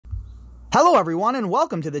Hello, everyone, and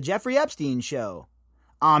welcome to the Jeffrey Epstein Show.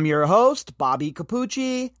 I'm your host,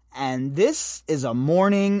 Bobbycapucci, and this is a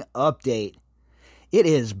morning update. It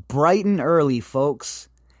is bright and early, folks,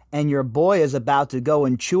 and your boy is about to go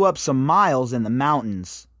and chew up some miles in the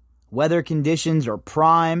mountains. Weather conditions are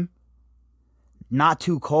prime, not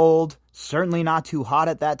too cold, certainly not too hot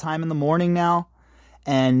at that time in the morning now,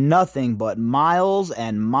 and nothing but miles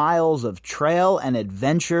and miles of trail and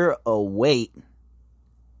adventure await.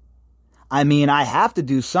 I mean, I have to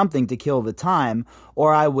do something to kill the time,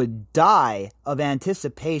 or I would die of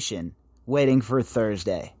anticipation waiting for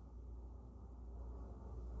Thursday.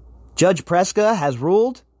 Judge Preska has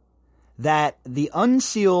ruled that the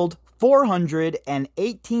unsealed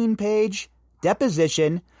 418-page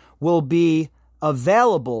deposition will be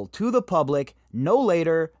available to the public no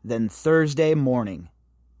later than Thursday morning.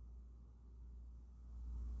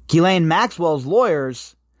 Ghislaine Maxwell's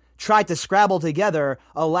lawyers tried to scrabble together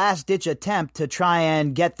a last-ditch attempt to try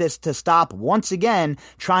and get this to stop once again,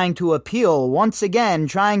 trying to appeal once again,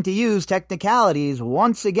 trying to use technicalities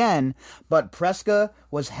once again, but Preska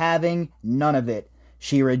was having none of it.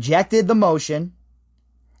 She rejected the motion,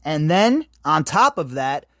 and then, on top of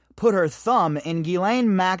that, put her thumb in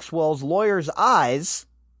Ghislaine Maxwell's lawyer's eyes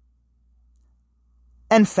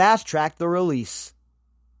and fast-tracked the release.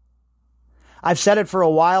 I've said it for a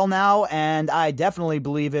while now, and I definitely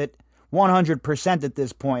believe it 100% at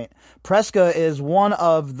this point. Preska is one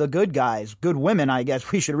of the good guys, good women, I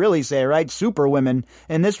guess we should really say, right? Super women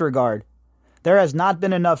in this regard. There has not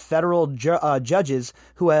been enough federal judges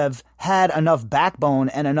who have had enough backbone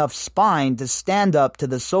and enough spine to stand up to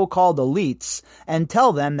the so-called elites and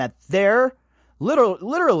tell them that their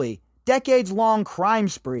literally decades-long crime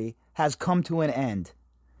spree has come to an end.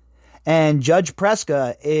 And Judge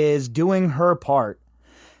Preska is doing her part.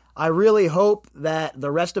 I really hope that the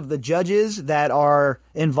rest of the judges that are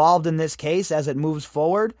involved in this case as it moves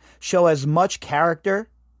forward show as much character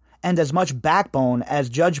and as much backbone as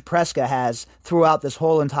Judge Preska has throughout this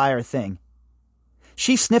whole entire thing.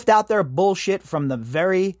 She sniffed out their bullshit from the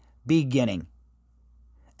very beginning.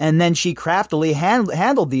 And then she craftily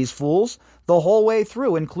handled these fools the whole way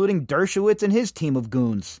through, including Dershowitz and his team of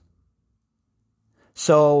goons.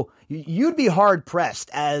 So you'd be hard-pressed,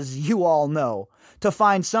 as you all know, to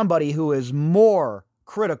find somebody who is more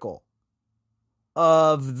critical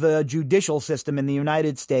of the judicial system in the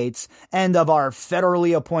United States and of our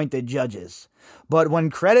federally appointed judges. But when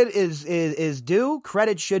credit is due,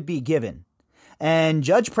 credit should be given. And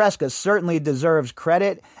Judge Preska certainly deserves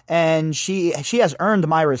credit, and she has earned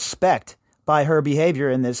my respect by her behavior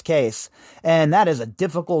in this case. And that is a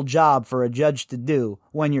difficult job for a judge to do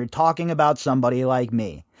when you're talking about somebody like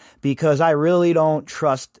me, because I really don't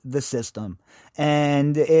trust the system.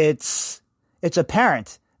 And it's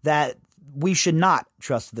apparent that we should not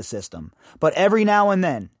trust the system. But every now and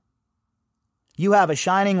then, you have a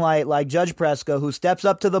shining light like Judge Preska who steps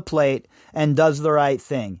up to the plate and does the right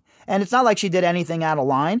thing. And it's not like she did anything out of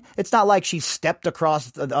line. It's not like she stepped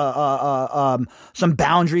across some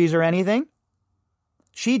boundaries or anything.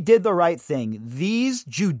 She did the right thing. These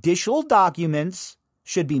judicial documents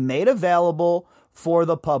should be made available for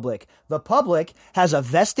the public. The public has a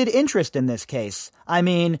vested interest in this case. I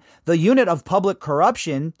mean, the unit of public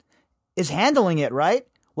corruption is handling it, right?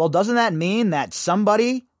 Well, doesn't that mean that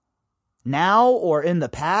somebody now or in the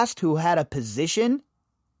past who had a position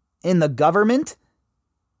in the government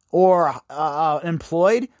or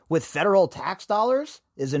employed with federal tax dollars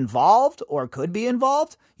is involved or could be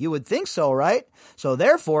involved? You would think so, right? So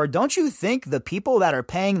therefore, don't you think the people that are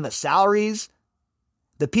paying the salaries,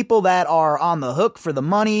 the people that are on the hook for the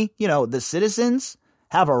money, the citizens,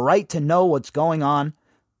 have a right to know what's going on?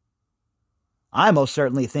 I most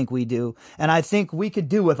certainly think we do. And I think we could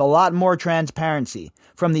do with a lot more transparency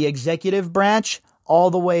from the executive branch all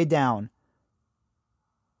the way down.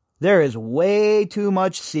 There is way too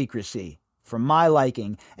much secrecy for my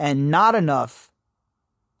liking, and not enough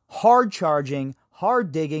hard-charging,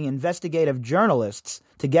 hard-digging investigative journalists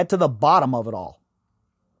to get to the bottom of it all.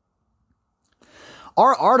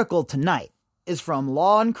 Our article tonight is from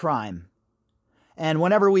Law and Crime. And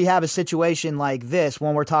whenever we have a situation like this,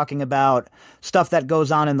 when we're talking about stuff that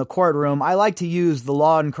goes on in the courtroom, I like to use the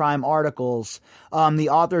Law and Crime articles. The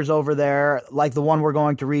authors over there, like the one we're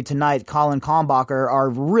going to read tonight, Colin Kalmbacher, are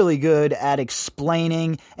really good at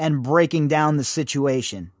explaining and breaking down the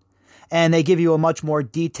situation. And they give you a much more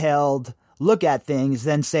detailed look at things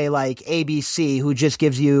than, say, like ABC, who just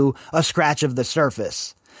gives you a scratch of the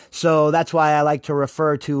surface. So that's why I like to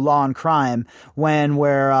refer to Law and Crime when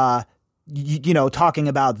we're talking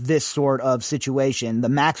about this sort of situation, the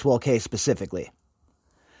Maxwell case specifically.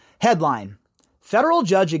 Headline: Federal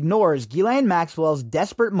judge ignores Ghislaine Maxwell's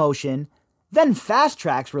desperate motion, then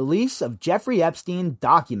fast-tracks release of Jeffrey Epstein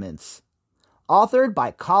documents. Authored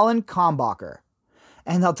by Colin Kombacher.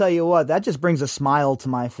 And I'll tell you what, that just brings a smile to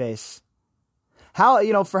my face.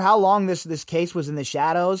 For how long this case was in the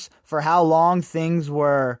shadows, for how long things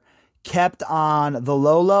were kept on the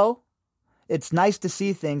low, it's nice to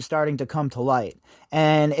see things starting to come to light.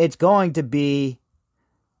 And it's going to be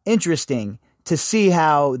interesting to see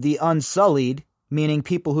how the Unsullied, meaning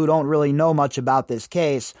people who don't really know much about this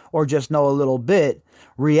case or just know a little bit,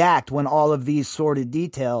 react when all of these sordid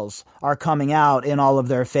details are coming out in all of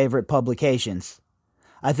their favorite publications.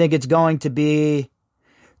 I think it's going to be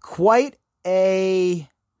quite a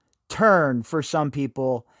turn for some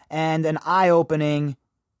people and an eye-opening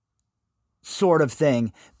sort of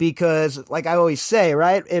thing, because like I always say,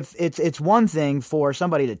 right, if it's one thing for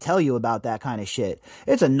somebody to tell you about that kind of shit,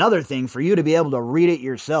 it's another thing for you to be able to read it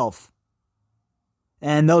yourself.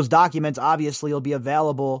 And those documents obviously will be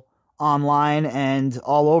available online and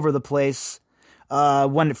all over the place.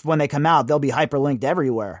 When they come out, they'll be hyperlinked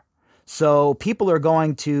everywhere. So people are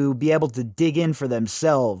going to be able to dig in for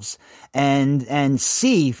themselves and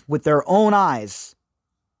see with their own eyes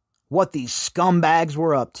what these scumbags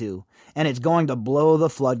were up to. And it's going to blow the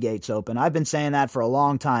floodgates open. I've been saying that for a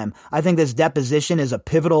long time. I think this deposition is a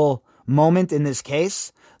pivotal moment in this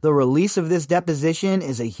case. The release of this deposition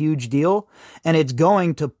is a huge deal, and it's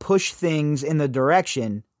going to push things in the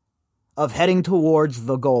direction of heading towards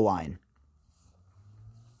the goal line.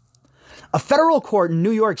 A federal court in New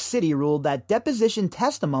York City ruled that deposition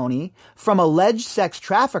testimony from alleged sex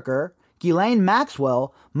trafficker Ghislaine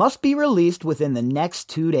Maxwell must be released within the next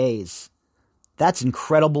 2 days. That's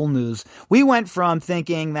incredible news. We went from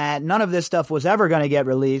thinking that none of this stuff was ever going to get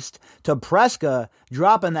released to Preska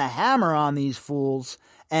dropping the hammer on these fools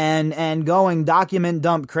and going document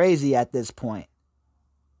dump crazy at this point.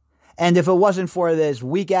 And if it wasn't for this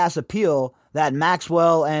weak-ass appeal that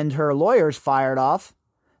Maxwell and her lawyers fired off,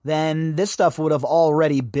 then this stuff would have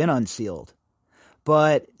already been unsealed.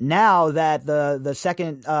 But now that the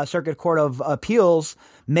Second Circuit Court of Appeals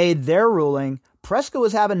made their ruling, Preska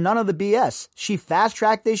was having none of the BS. She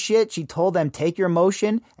fast-tracked this shit. She told them, take your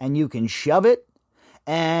motion and you can shove it.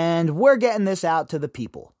 And we're getting this out to the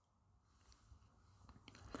people.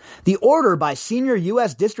 The order by senior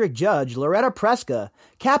U.S. District Judge Loretta Preska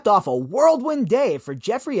capped off a whirlwind day for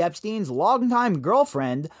Jeffrey Epstein's longtime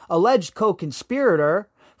girlfriend, alleged co-conspirator,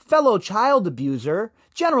 fellow child abuser,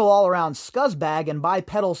 general all-around scuzzbag and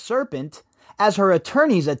bipedal serpent, as her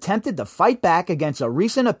attorneys attempted to fight back against a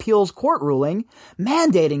recent appeals court ruling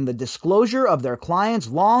mandating the disclosure of their client's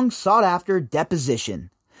long-sought-after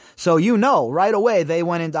deposition. So right away they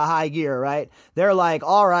went into high gear, right? They're like,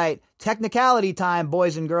 all right, technicality time,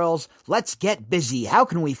 boys and girls. Let's get busy. How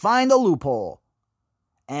can we find a loophole?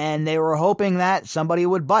 And they were hoping that somebody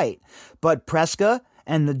would bite. But Preska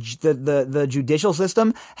and the judicial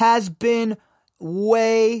system has been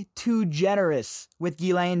way too generous with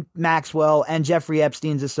Ghislaine Maxwell and Jeffrey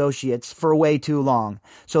Epstein's associates for way too long.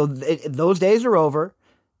 So those days are over.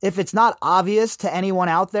 If it's not obvious to anyone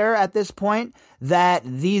out there at this point that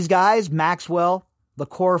these guys, Maxwell, the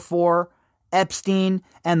Core Four, Epstein,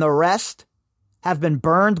 and the rest, have been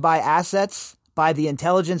burned by assets by the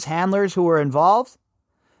intelligence handlers who were involved,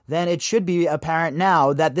 then it should be apparent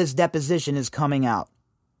now that this deposition is coming out.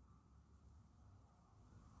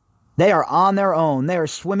 They are on their own. They are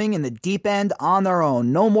swimming in the deep end on their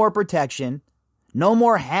own. No more protection. No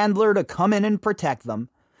more handler to come in and protect them.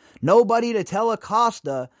 Nobody to tell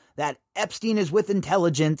Acosta that Epstein is with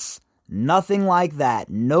intelligence. Nothing like that.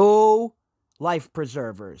 No life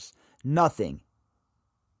preservers. Nothing.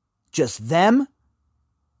 Just them,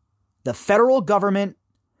 the federal government,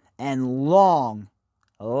 and long,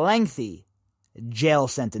 lengthy jail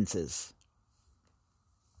sentences.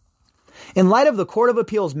 In light of the Court of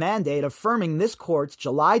Appeals mandate affirming this court's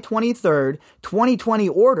July 23rd, 2020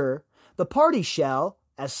 order, the parties shall,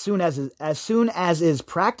 as soon as is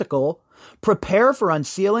practical, prepare for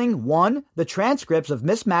unsealing 1. The transcripts of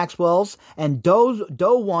Miss Maxwell's and Doe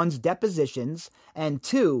 1's depositions, and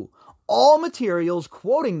 2. All materials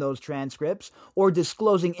quoting those transcripts or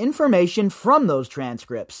disclosing information from those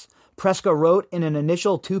transcripts, Preska wrote in an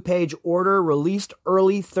initial 2-page order released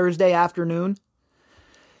early Thursday afternoon.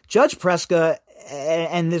 Judge Preska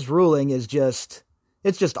and this ruling is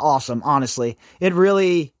it's just awesome, honestly.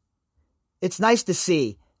 It's nice to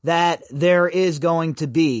see that there is going to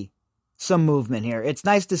be some movement here. It's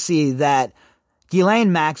nice to see that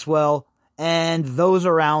Ghislaine Maxwell and those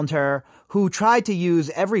around her who tried to use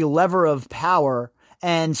every lever of power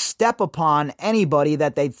and step upon anybody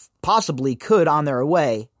that they possibly could on their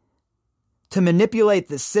way to manipulate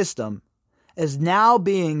the system is now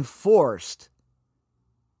being forced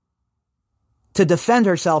to defend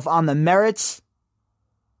herself on the merits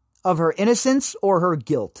of her innocence or her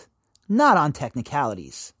guilt, not on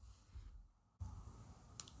technicalities.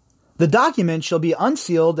 The document shall be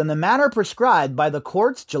unsealed in the manner prescribed by the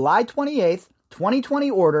court's July 28th, 2020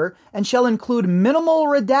 order and shall include minimal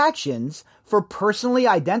redactions for personally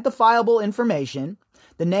identifiable information,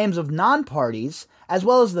 the names of non-parties, as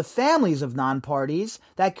well as the families of non-parties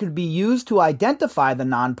that could be used to identify the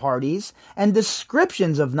non-parties, and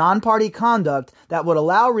descriptions of non-party conduct that would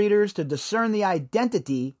allow readers to discern the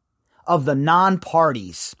identity of the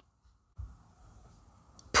non-parties.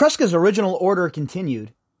 Preska's original order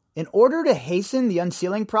continued. In order to hasten the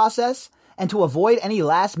unsealing process and to avoid any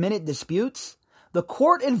last-minute disputes, the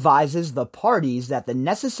court advises the parties that the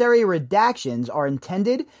necessary redactions are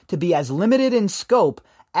intended to be as limited in scope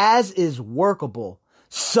as is workable.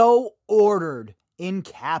 So ordered, in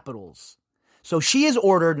capitals. So she is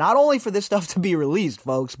ordered not only for this stuff to be released,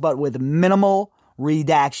 folks, but with minimal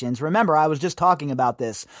redactions. Remember, I was just talking about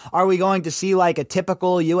this. Are we going to see like a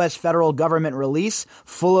typical U.S. federal government release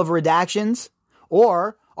full of redactions?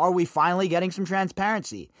 Or are we finally getting some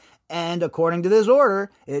transparency? And according to this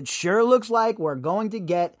order, it sure looks like we're going to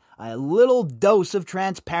get a little dose of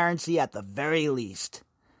transparency at the very least.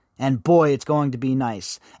 And boy, it's going to be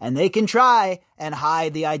nice. And they can try and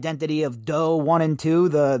hide the identity of Doe 1 and 2,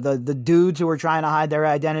 the dudes who are trying to hide their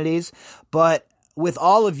identities. But with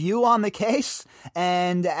all of you on the case,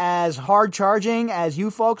 and as hard charging as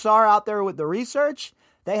you folks are out there with the research,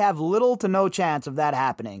 they have little to no chance of that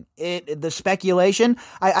happening. The speculation,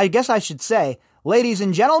 I guess I should say, ladies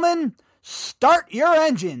and gentlemen, start your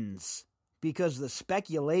engines, because the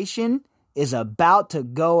speculation is about to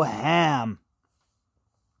go ham.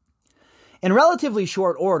 In relatively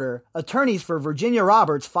short order, attorneys for Virginia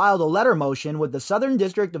Roberts filed a letter motion with the Southern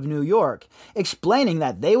District of New York, explaining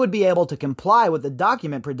that they would be able to comply with the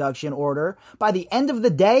document production order by the end of the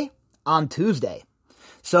day on Tuesday.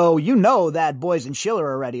 So you know that Boys and Schiller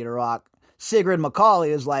are ready to rock. Sigrid Macaulay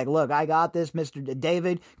is like, look, I got this, Mr.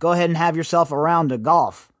 David. Go ahead and have yourself a round of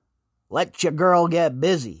golf. Let your girl get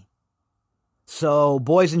busy. So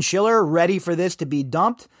Boys and Schiller ready for this to be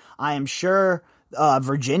dumped. I am sure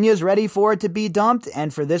Virginia's ready for it to be dumped,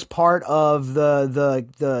 and for this part of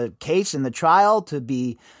the case and the trial to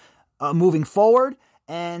be moving forward.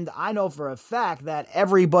 And I know for a fact that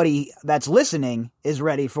everybody that's listening is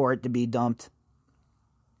ready for it to be dumped.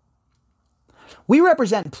 We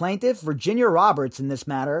represent plaintiff Virginia Roberts in this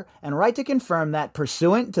matter and write to confirm that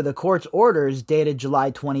pursuant to the court's orders dated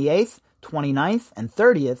July 28th, 29th, and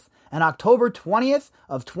 30th, and October 20th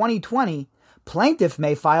of 2020, plaintiff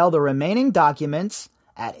may file the remaining documents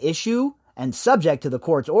at issue and subject to the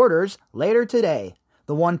court's orders later today.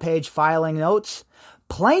 The one-page filing notes,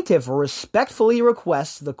 plaintiff respectfully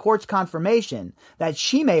requests the court's confirmation that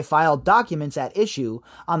she may file documents at issue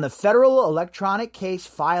on the Federal Electronic Case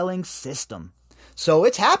Filing System. So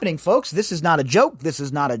it's happening, folks. This is not a joke. This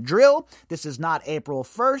is not a drill. This is not April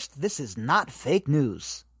 1st. This is not fake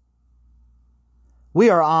news. We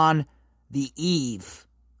are on the eve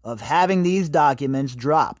of having these documents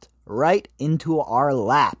dropped right into our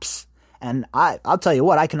laps. And I'll tell you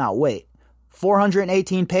what, I cannot wait.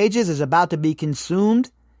 418 pages is about to be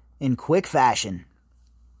consumed in quick fashion.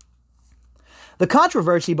 The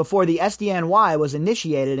controversy before the SDNY was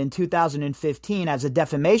initiated in 2015 as a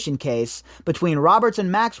defamation case between Roberts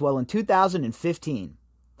and Maxwell in 2015.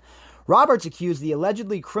 Roberts accused the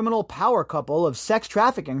allegedly criminal power couple of sex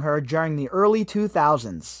trafficking her during the early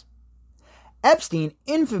 2000s. Epstein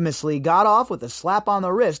infamously got off with a slap on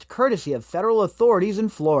the wrist courtesy of federal authorities in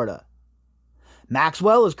Florida.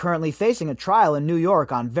 Maxwell is currently facing a trial in New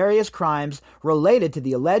York on various crimes related to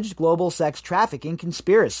the alleged global sex trafficking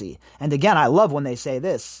conspiracy. And again, I love when they say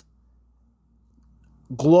this.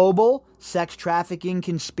 Global sex trafficking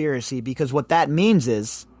conspiracy, because what that means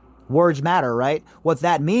is, words matter, right? What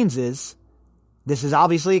that means is, this is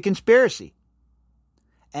obviously a conspiracy.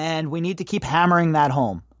 And we need to keep hammering that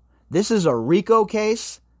home. This is a RICO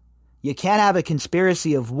case. You can't have a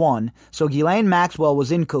conspiracy of one, so Ghislaine Maxwell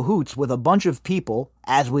was in cahoots with a bunch of people,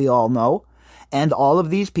 as we all know, and all of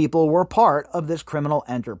these people were part of this criminal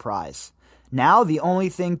enterprise. Now the only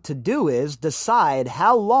thing to do is decide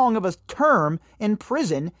how long of a term in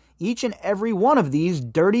prison each and every one of these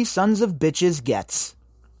dirty sons of bitches gets.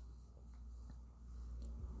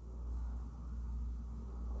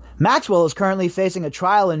 Maxwell is currently facing a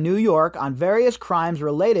trial in New York on various crimes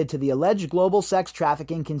related to the alleged global sex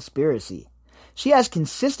trafficking conspiracy. She has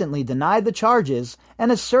consistently denied the charges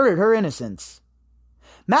and asserted her innocence.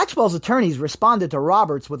 Maxwell's attorneys responded to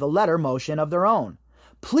Roberts with a letter motion of their own,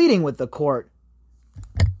 pleading with the court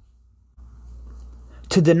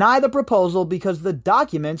to deny the proposal because the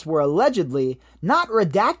documents were allegedly not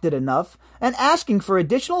redacted enough and asking for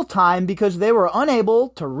additional time because they were unable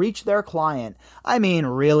to reach their client. I mean,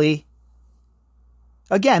 really?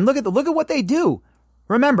 Again, look at what they do.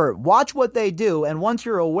 Remember, watch what they do, and once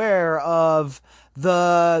you're aware of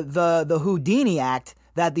the Houdini act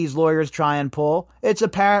that these lawyers try and pull, it's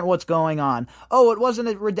apparent what's going on. Oh, it wasn't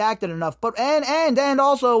redacted enough, but and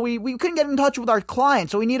also we couldn't get in touch with our client,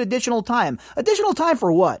 so we need additional time. Additional time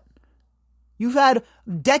for what? You've had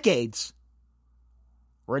decades.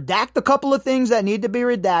 Redact a couple of things that need to be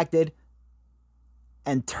redacted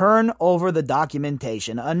and turn over the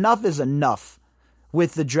documentation. Enough is enough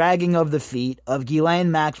with the dragging of the feet of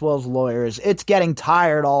Ghislaine Maxwell's lawyers. It's getting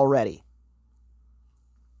tired already.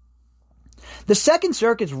 The Second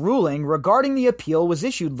Circuit's ruling regarding the appeal was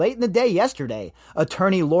issued late in the day yesterday.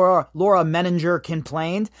 Attorney Laura Menninger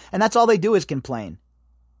complained, and that's all they do is complain.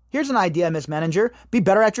 Here's an idea, Miss Menninger. Be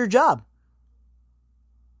better at your job.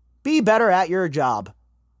 Be better at your job.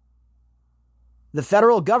 The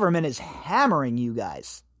federal government is hammering you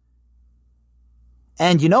guys.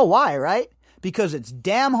 And you know why, right? Because it's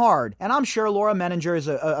damn hard, and I'm sure Laura Menninger is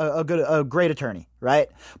a great attorney, right?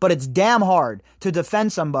 But it's damn hard to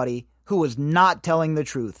defend somebody who is not telling the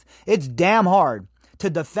truth. It's damn hard to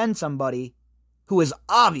defend somebody who is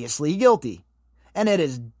obviously guilty. And it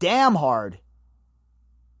is damn hard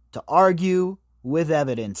to argue with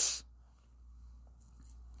evidence.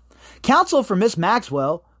 Counsel for Miss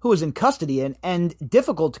Maxwell, who is in custody and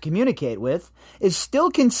difficult to communicate with, is still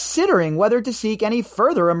considering whether to seek any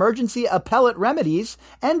further emergency appellate remedies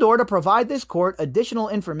and or to provide this court additional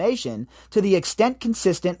information to the extent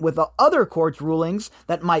consistent with the other court's rulings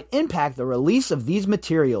that might impact the release of these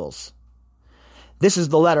materials. This is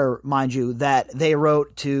the letter, mind you, that they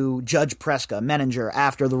wrote to Judge Preska, Menninger,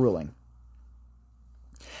 after the ruling.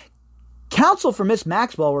 Counsel for Miss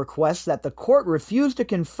Maxwell requests that the court refuse to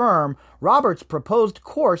confirm Roberts' proposed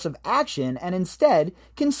course of action and instead,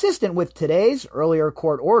 consistent with today's earlier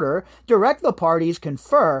court order, direct the parties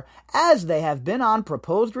confer as they have been on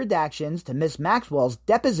proposed redactions to Miss Maxwell's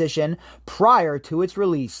deposition prior to its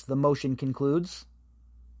release, the motion concludes.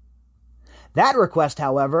 That request,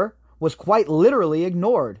 however, was quite literally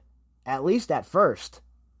ignored, at least at first.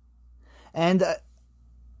 And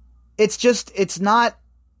it's not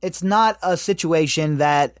a situation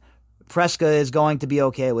that Preska is going to be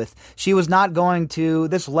okay with. She was not going to,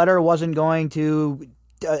 this letter wasn't going to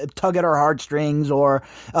tug at her heartstrings or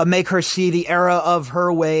make her see the error of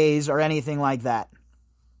her ways or anything like that.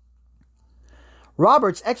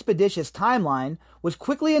 Roberts' expeditious timeline was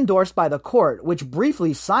quickly endorsed by the court, which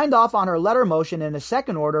briefly signed off on her letter motion in a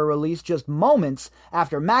second order released just moments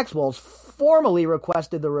after Maxwell's formally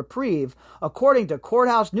requested the reprieve, according to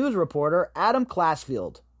courthouse news reporter Adam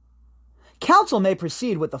Classfield. Counsel may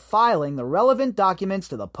proceed with the filing the relevant documents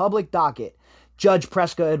to the public docket, Judge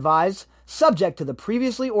Preska advised, subject to the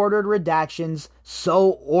previously ordered redactions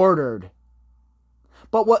so ordered.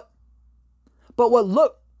 But what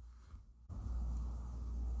looked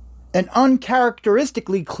an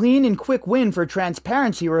uncharacteristically clean and quick win for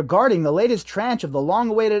transparency regarding the latest tranche of the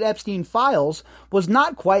long-awaited Epstein files was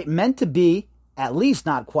not quite meant to be, at least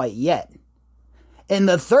not quite yet. In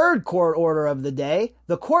the third court order of the day,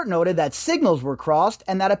 the court noted that signals were crossed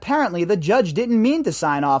and that apparently the judge didn't mean to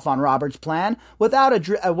sign off on Roberts' plan without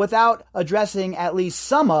addressing at least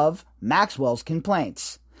some of Maxwell's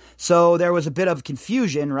complaints. So there was a bit of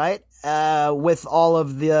confusion, right, with all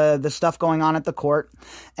of the stuff going on at the court.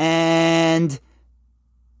 And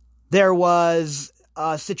there was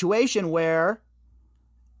a situation where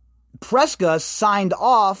Preska signed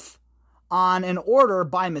off on an order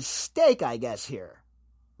by mistake, I guess, here.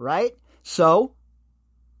 Right? So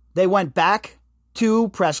they went back to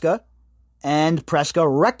Preska, and Preska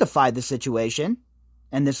rectified the situation,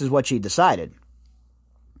 and this is what she decided.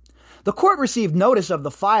 The court received notice of the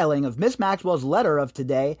filing of Miss Maxwell's letter of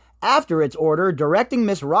today after its order directing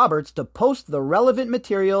Miss Roberts to post the relevant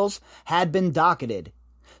materials had been docketed.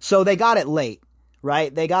 So they got it late,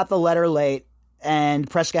 right? They got the letter late, and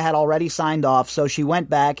Preska had already signed off, so she went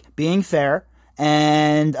back, being fair,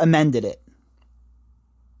 and amended it.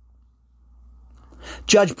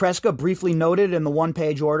 Judge Preska briefly noted in the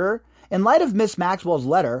one-page order, in light of Miss Maxwell's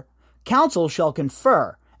letter, counsel shall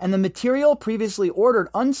confer, and the material previously ordered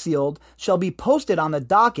unsealed shall be posted on the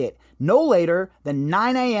docket no later than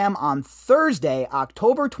 9 a.m. on Thursday,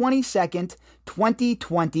 October 22nd,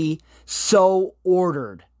 2020, so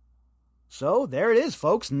ordered. So there it is,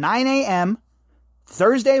 folks, 9 a.m.,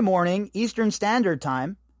 Thursday morning, Eastern Standard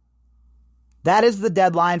Time. That is the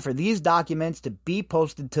deadline for these documents to be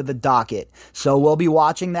posted to the docket. So we'll be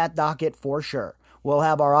watching that docket for sure. We'll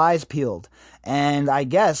have our eyes peeled. And I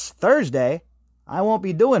guess Thursday, I won't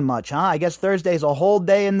be doing much, huh? I guess Thursday's a whole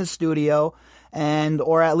day in the studio,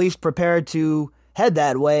 or at least prepared to head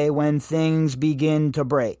that way when things begin to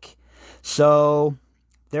break. So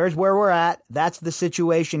there's where we're at. That's the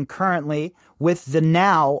situation currently with the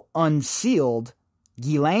now unsealed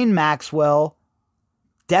Ghislaine Maxwell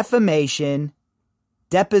defamation,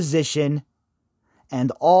 deposition,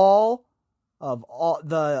 and all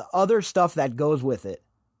the other stuff that goes with it.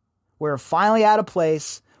 We're finally at a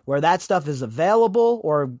place where that stuff is available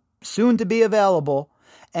or soon to be available,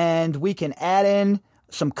 and we can add in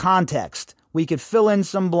some context. We could fill in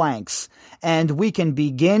some blanks, and we can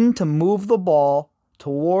begin to move the ball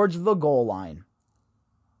towards the goal line.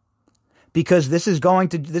 Because this is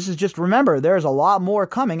just, remember, there's a lot more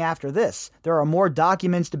coming after this. There are more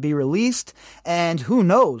documents to be released, and who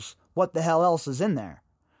knows what the hell else is in there.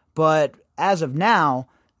 But as of now,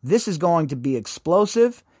 this is going to be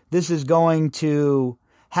explosive. This is going to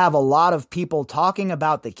have a lot of people talking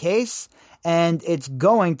about the case, and it's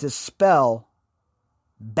going to spell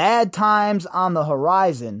bad times on the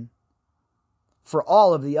horizon for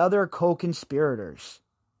all of the other co-conspirators.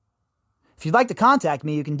 If you'd like to contact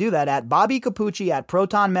me, you can do that at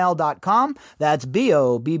bobbycapucci@protonmail.com. That's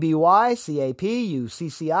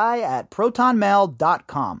BOBBYCAPUCCI at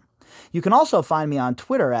protonmail.com. You can also find me on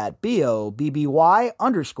Twitter at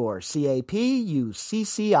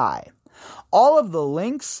BOBBY_CAPUCCI. All of the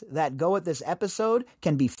links that go with this episode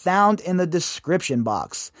can be found in the description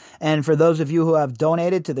box. And for those of you who have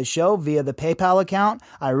donated to the show via the PayPal account,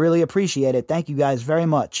 I really appreciate it. Thank you guys very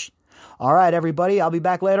much. All right, everybody, I'll be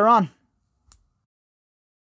back later on.